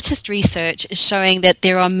the latest research is showing that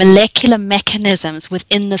there are molecular mechanisms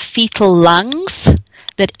within the fetal lungs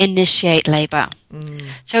that initiate labour.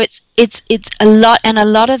 So it's a lot, and a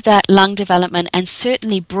lot of that lung development and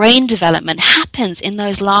certainly brain development happens in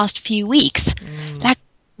those last few weeks. Like,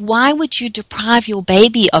 why would you deprive your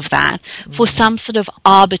baby of that for some sort of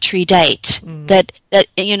arbitrary date that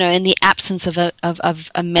you know, in the absence of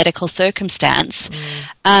a medical circumstance?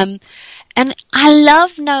 And I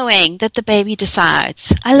love knowing that the baby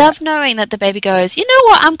decides. I love knowing that the baby goes, you know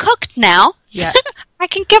what, I'm cooked now. Yeah. I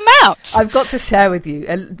can come out. I've got to share with you,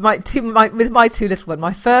 with my two little ones,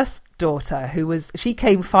 my first daughter, she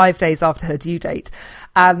came 5 days after her due date,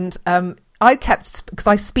 and because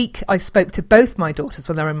I spoke to both my daughters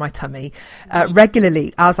when they were in my tummy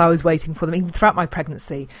regularly as I was waiting for them, even throughout my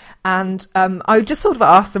pregnancy. And I would just sort of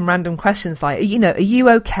ask them random questions like, you know, are you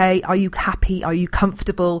okay? Are you happy? Are you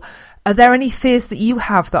comfortable? Are there any fears that you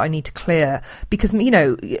have that I need to clear? Because, you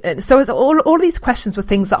know, so it's all these questions were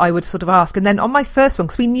things that I would sort of ask. And then on my first one,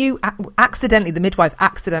 because we knew the midwife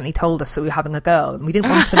accidentally told us that we were having a girl and we didn't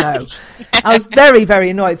want to know. I was very, very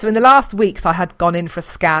annoyed. So in the last weeks, I had gone in for a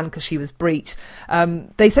scan because she was breech.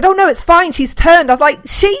 They said, oh, no, it's fine. She's turned. I was like,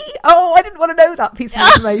 I didn't want to know that piece of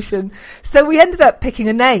information. So we ended up picking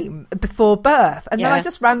a name before birth. And then I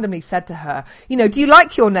just randomly said to her, you know, do you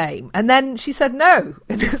like your name? And then she said no.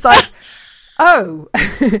 And it's like, oh.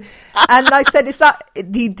 And I said,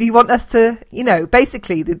 do you want us to, you know,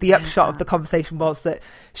 basically the upshot of the conversation was that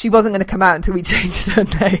she wasn't going to come out until we changed her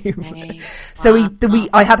name. So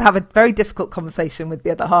I had to have a very difficult conversation with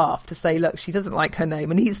the other half to say, look, she doesn't like her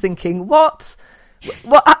name. And he's thinking, what?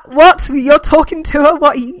 You're talking to her?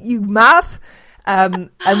 What, you mad?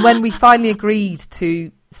 And when we finally agreed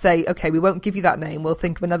to say, okay, we won't give you that name, we'll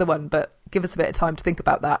think of another one, but give us a bit of time to think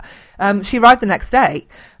about that. She arrived the next day.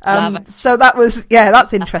 So that was,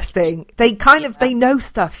 that's interesting. They they know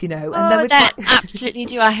stuff, you know. And then absolutely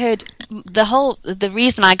do. I heard the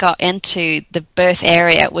reason I got into the birth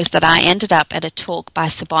area was that I ended up at a talk by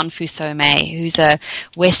Sobonfu Some, who's a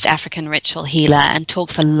West African ritual healer and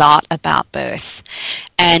talks a lot about birth.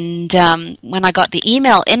 And when I got the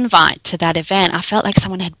email invite to that event, I felt like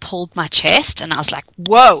someone had pulled my chest and I was like,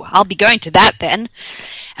 whoa, I'll be going to that then.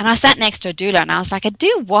 And I sat next to a doula and I was like, a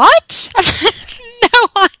do what? I had no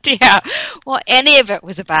idea what any of it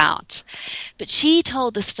was about. But she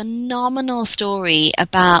told this phenomenal story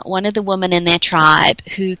about one of the women in their tribe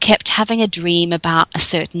who kept having a dream about a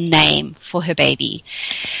certain name for her baby.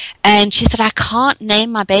 And she said, I can't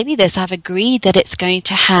name my baby this. I've agreed that it's going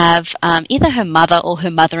to have either her mother or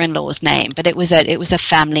her mother-in-law's name, but it was a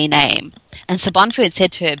family name. And Sobonfu had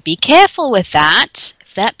said to her, be careful with that.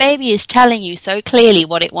 That baby is telling you so clearly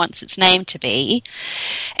what it wants its name to be.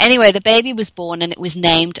 Anyway, the baby was born and it was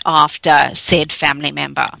named after said family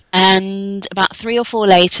member. And about 3 or 4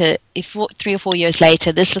 years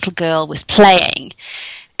later, this little girl was playing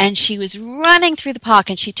and she was running through the park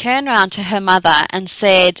and she turned around to her mother and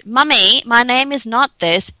said, Mummy, my name is not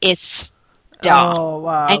this, it's Da. Oh,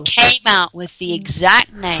 wow. And came out with the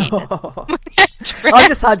exact name. I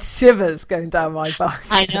just had shivers going down my back.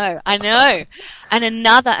 I know. And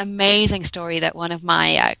another amazing story that one of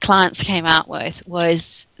my clients came out with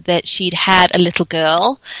was that she'd had a little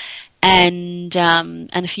girl and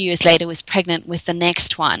a few years later was pregnant with the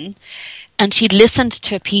next one. And she'd listened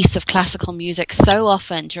to a piece of classical music so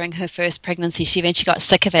often during her first pregnancy, she eventually got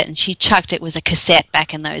sick of it, and she chucked, it was a cassette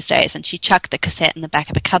back in those days, and she chucked the cassette in the back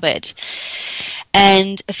of the cupboard.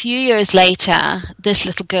 And a few years later, this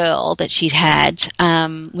little girl that she'd had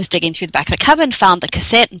was digging through the back of the cupboard and found the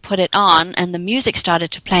cassette and put it on, and the music started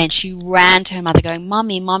to play, and she ran to her mother going,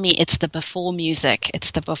 "Mummy, it's the before music. It's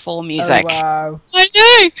the before music." Oh, wow. I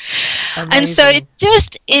know. Amazing. And so it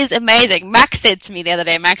just is amazing. Max said to me the other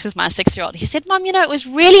day, Max is my 6-year-old, he said, "Mum, it was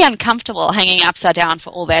really uncomfortable hanging upside down for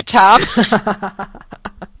all that time."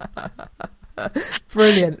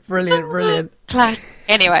 Brilliant. Class.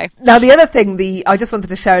 Anyway. Now, the other thing, I just wanted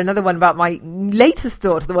to share another one about my latest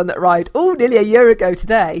daughter, the one that arrived, nearly a year ago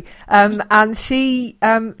today. And she,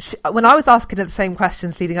 when I was asking her the same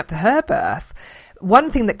questions leading up to her birth,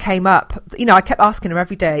 one thing that came up, I kept asking her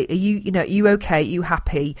every day, are you okay? Are you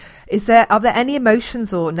happy? Are there any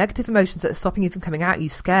emotions or negative emotions that are stopping you from coming out? Are you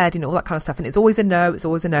scared? All that kind of stuff. And it's always a no.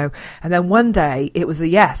 And then one day it was a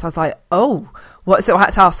yes. I was like, oh, what? So I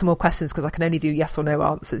had to ask some more questions because I can only do yes or no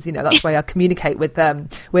answers. That's the way I communicate with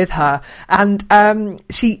her. And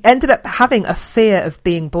she ended up having a fear of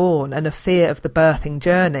being born and a fear of the birthing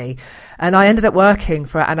journey. And I ended up working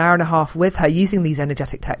for an hour and a half with her using these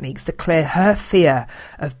energetic techniques to clear her fear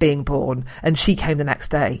of being born. And she came the next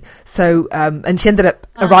day. So, and she ended up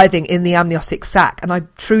arriving in the amniotic sac. And I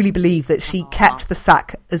truly believe that she kept the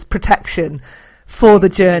sac as protection for the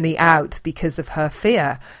journey out because of her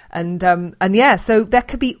fear. And yeah, so there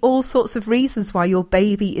could be all sorts of reasons why your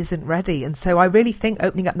baby isn't ready. And so I really think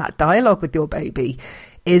opening up that dialogue with your baby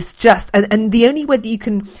is just, and the only way that you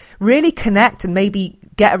can really connect and maybe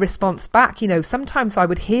get a response back, sometimes I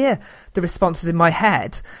would hear the responses in my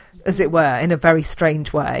head, as it were, in a very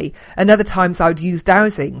strange way. And other times I would use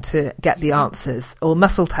dowsing to get the answers, or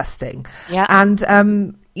muscle testing. Yeah.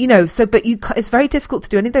 And, it's very difficult to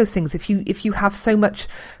do any of those things if you have so much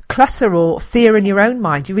clutter or fear in your own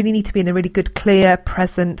mind. You really need to be in a really good, clear,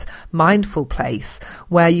 present, mindful place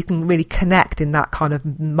where you can really connect in that kind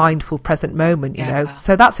of mindful, present moment, you know.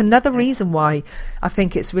 So that's another reason why I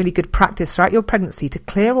think it's really good practice throughout your pregnancy to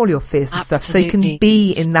clear all your fears and stuff, so you can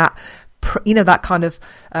be in that, that kind of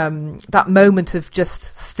that moment of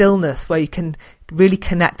just stillness where you can really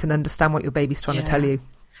connect and understand what your baby's trying to tell you.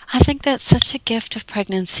 I think that's such a gift of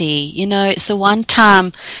pregnancy. It's the one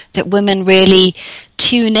time that women really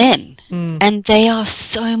tune in, and they are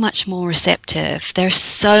so much more receptive. They're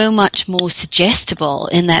so much more suggestible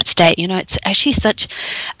in that state. It's actually such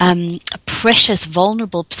a precious,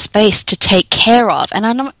 vulnerable space to take care of. And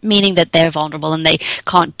I'm not meaning that they're vulnerable and they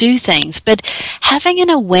can't do things, but having an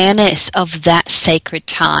awareness of that sacred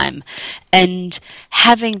time and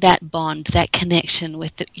having that bond, that connection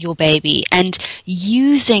with your baby, and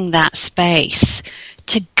using that space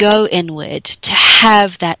to go inward, to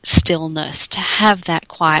have that stillness, to have that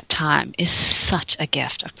quiet time is such a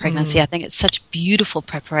gift of pregnancy. I think it's such beautiful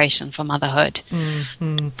preparation for motherhood.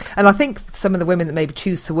 And I think some of the women that maybe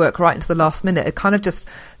choose to work right into the last minute are kind of just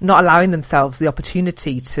not allowing themselves the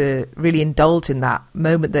opportunity to really indulge in that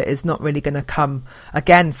moment that is not really going to come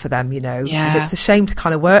again for them, And it's a shame to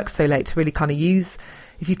kind of work so late, to really kind of use,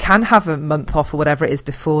 if you can have a month off or whatever it is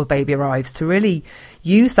before the baby arrives, to really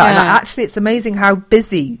use that. And actually, it's amazing how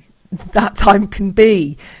busy that time can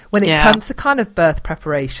be when it comes to kind of birth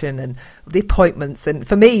preparation and the appointments. And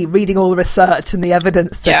for me, reading all the research and the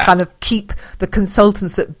evidence to kind of keep the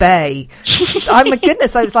consultants at bay. Oh my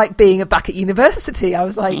goodness, I was like being back at university. I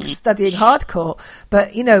was like studying hardcore.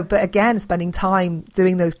 But, but again, spending time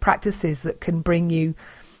doing those practices that can bring you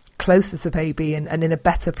closer to baby and in a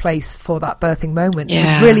better place for that birthing moment. It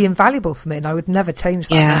was really invaluable for me, and I would never change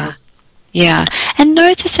that now. Yeah. And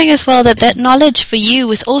noticing as well that knowledge for you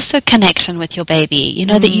was also connection with your baby,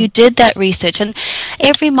 that you did that research. And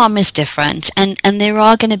every mom is different. And there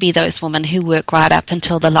are going to be those women who work right up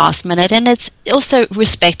until the last minute. And it's also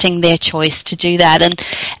respecting their choice to do that.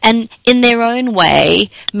 And in their own way,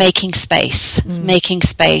 making space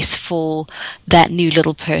for that new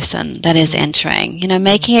little person that is entering,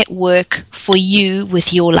 making it work for you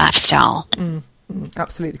with your lifestyle.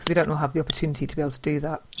 Absolutely, because we don't all have the opportunity to be able to do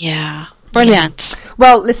that. Yeah. Brilliant.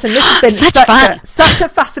 Well, listen, this has been such a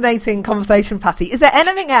fascinating conversation, Patty. Is there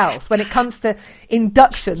anything else when it comes to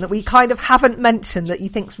induction that we kind of haven't mentioned that you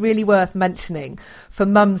think's really worth mentioning for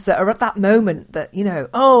mums that are at that moment that,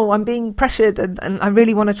 I'm being pressured and I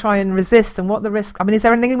really want to try and resist, and what the risk? I mean, is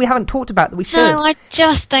there anything we haven't talked about that we should? No, I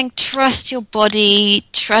just think trust your body,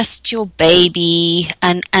 trust your baby,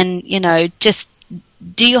 and just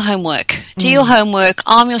do your homework. Do your homework,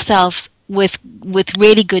 arm yourself with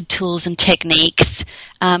really good tools and techniques,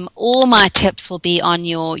 All my tips will be on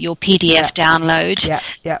your PDF download.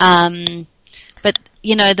 But,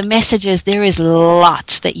 the message is there is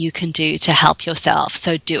lots that you can do to help yourself.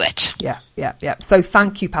 So do it. Yeah. So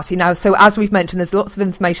thank you, Patty. Now, so as we've mentioned, there's lots of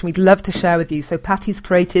information we'd love to share with you. So Patty's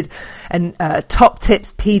created a top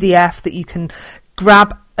tips PDF that you can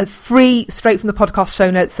grab free straight from the podcast show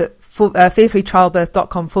notes at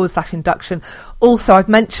fearfreechildbirth.com/induction. Also, I've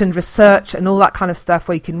mentioned research and all that kind of stuff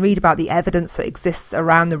where you can read about the evidence that exists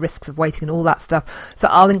around the risks of waiting and all that stuff. So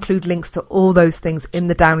I'll include links to all those things in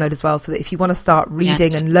the download as well, so that if you want to start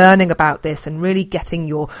reading and learning about this and really getting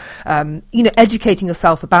your, educating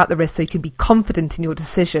yourself about the risks so you can be confident in your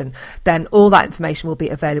decision, then all that information will be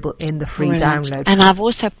available in the free download. And I've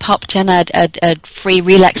also popped in a free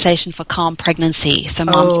relaxation for calm pregnancy, so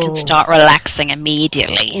moms can start relaxing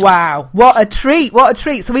immediately. Wow, what a treat.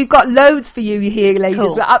 So we've got loads for you here, ladies.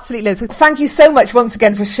 Cool. We're absolutely loads. Thank you so much once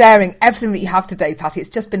again for sharing everything that you have today, Patty. It's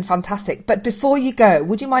just been fantastic. But before you go,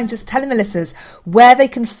 would you mind just telling the listeners where they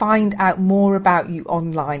can find out more about you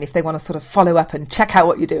online if they want to sort of follow up and check out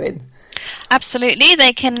what you're doing? Absolutely.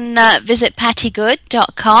 They can visit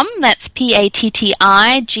pattygood.com. That's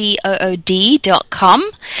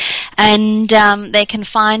pattigood.com. And they can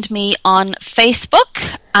find me on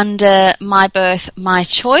Facebook under My Birth, My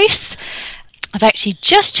Choice. I've actually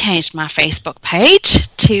just changed my Facebook page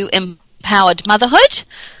to Empowered Motherhood.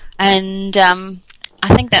 And I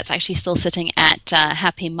think that's actually still sitting at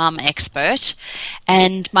Happy Mum Expert.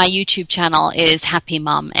 And my YouTube channel is Happy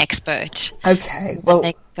Mum Expert. Okay, well,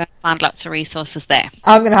 they can find lots of resources there.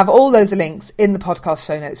 I'm going to have all those links in the podcast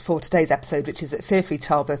show notes for today's episode, which is at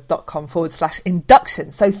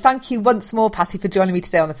fearfreechildbirth.com/induction. So thank you once more, Patty, for joining me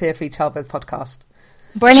today on the Fear Free Childbirth podcast.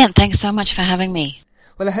 Brilliant. Thanks so much for having me.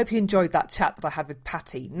 Well, I hope you enjoyed that chat that I had with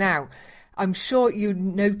Patty. Now, I'm sure you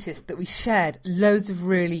noticed that we shared loads of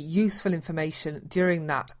really useful information during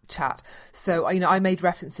that chat. So, I made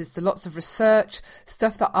references to lots of research,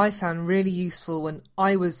 stuff that I found really useful when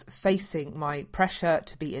I was facing my pressure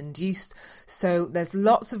to be induced. So there's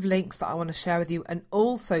lots of links that I want to share with you. And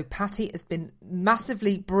also, Patty has been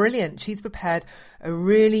massively brilliant. She's prepared a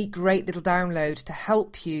really great little download to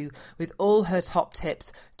help you with all her top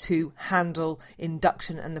tips to handle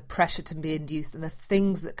induction and the pressure to be induced and the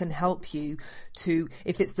things that can help you to,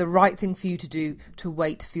 if it's the right thing for you to do, to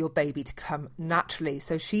wait for your baby to come naturally.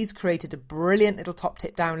 So she's created a brilliant little top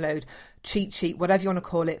tip download, cheat sheet, whatever you want to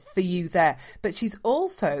call it, for you there. But she's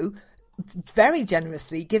also very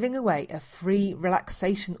generously giving away a free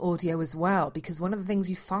relaxation audio as well, because one of the things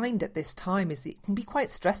you find at this time is it can be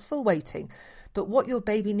quite stressful waiting. But what your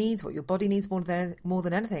baby needs, what your body needs more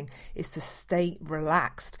than anything, is to stay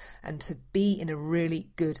relaxed and to be in a really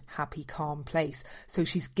good, happy, calm place. So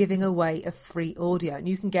she's giving away a free audio, and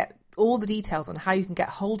you can get all the details on how you can get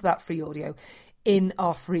hold of that free audio in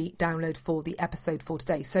our free download for the episode for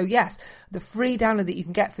today. So yes, the free download that you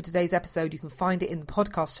can get for today's episode, you can find it in the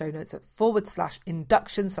podcast show notes at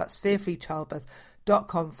 /inductions. So that's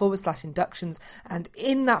fearfreechildbirth.com/inductions. And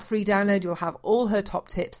in that free download, you'll have all her top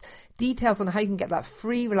tips, details on how you can get that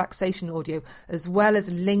free relaxation audio, as well as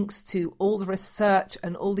links to all the research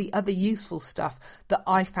and all the other useful stuff that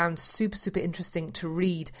I found super, super interesting to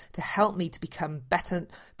read to help me to become better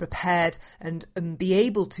prepared and be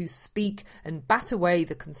able to speak and bat away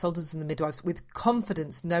the consultants and the midwives with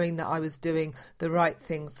confidence, knowing that I was doing the right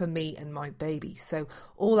thing for me and my baby. So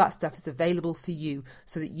all that stuff is available for you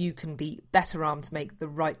so that you can be better armed to make the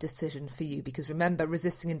right decision for you. Because remember,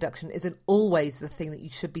 resisting induction isn't always the thing that you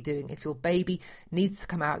should be doing. If your baby needs to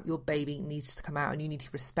come out, your baby needs to come out, and you need to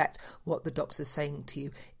respect what the doctor's saying to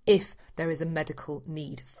you if there is a medical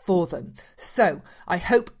need for them. So I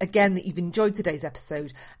hope again that you've enjoyed today's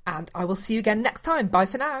episode, and I will see you again next time. Bye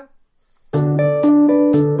for now.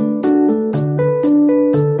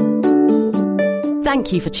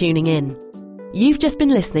 Thank you for tuning in. You've just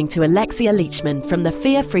been listening to Alexia Leachman from the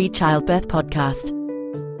Fear Free Childbirth podcast.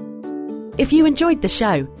 If you enjoyed the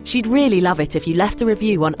show, she'd really love it if you left a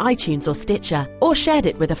review on iTunes or Stitcher, or shared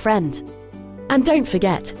it with a friend. And don't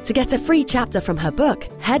forget, to get a free chapter from her book,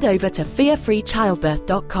 head over to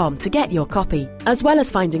fearfreechildbirth.com to get your copy, as well as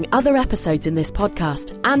finding other episodes in this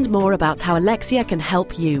podcast and more about how Alexia can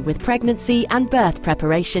help you with pregnancy and birth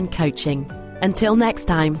preparation coaching. Until next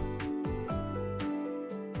time.